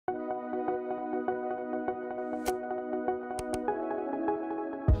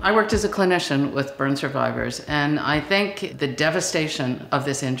I worked as a clinician with burn survivors, and I think the devastation of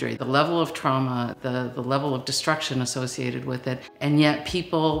this injury, the level of trauma, the level of destruction associated with it, and yet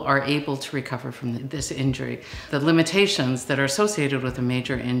people are able to recover from this injury. The limitations that are associated with a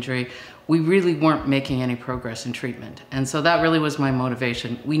major injury, we really weren't making any progress in treatment. And so that really was my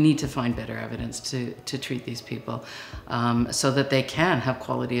motivation. We need to find better evidence to treat these people so that they can have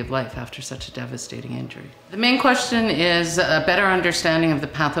quality of life after such a devastating injury. The main question is a better understanding of the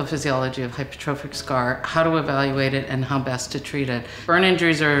pathophysiology of hypertrophic scar, how to evaluate it, and how best to treat it. Burn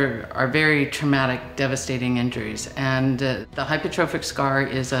injuries are very traumatic, devastating injuries, and the hypertrophic scar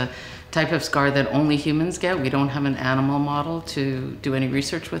is a type of scar that only humans get. We don't have an animal model to do any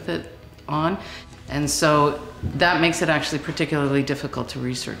research with it on. And so that makes it actually particularly difficult to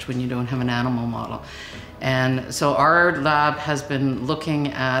research when you don't have an animal model. And so our lab has been looking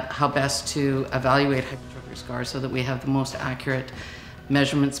at how best to evaluate hypertrophic scars so that we have the most accurate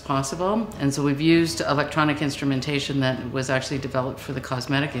measurements possible. And so we've used electronic instrumentation that was actually developed for the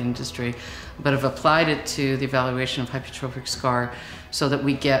cosmetic industry, but have applied it to the evaluation of hypertrophic scar so that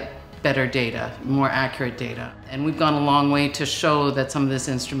we get better data, more accurate data. And we've gone a long way to show that some of this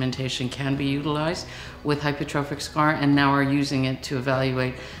instrumentation can be utilized with hypertrophic scar, and now are using it to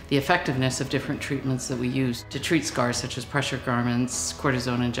evaluate the effectiveness of different treatments that we use to treat scars, such as pressure garments,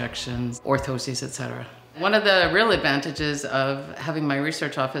 cortisone injections, orthoses, etc. One of the real advantages of having my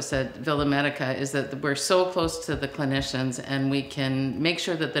research office at Villa Medica is that we're so close to the clinicians, and we can make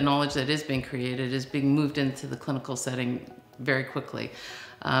sure that the knowledge that is being created is being moved into the clinical setting very quickly.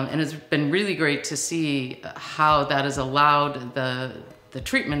 And it's been really great to see how that has allowed the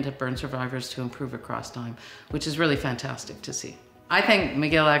treatment of burn survivors to improve across time, which is really fantastic to see. I think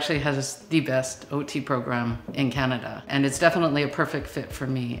McGill actually has the best OT program in Canada, and it's definitely a perfect fit for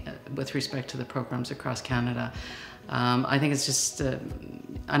me with respect to the programs across Canada. I think it's just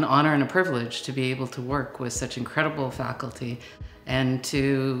an honor and a privilege to be able to work with such incredible faculty and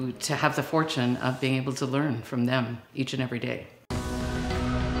to have the fortune of being able to learn from them each and every day.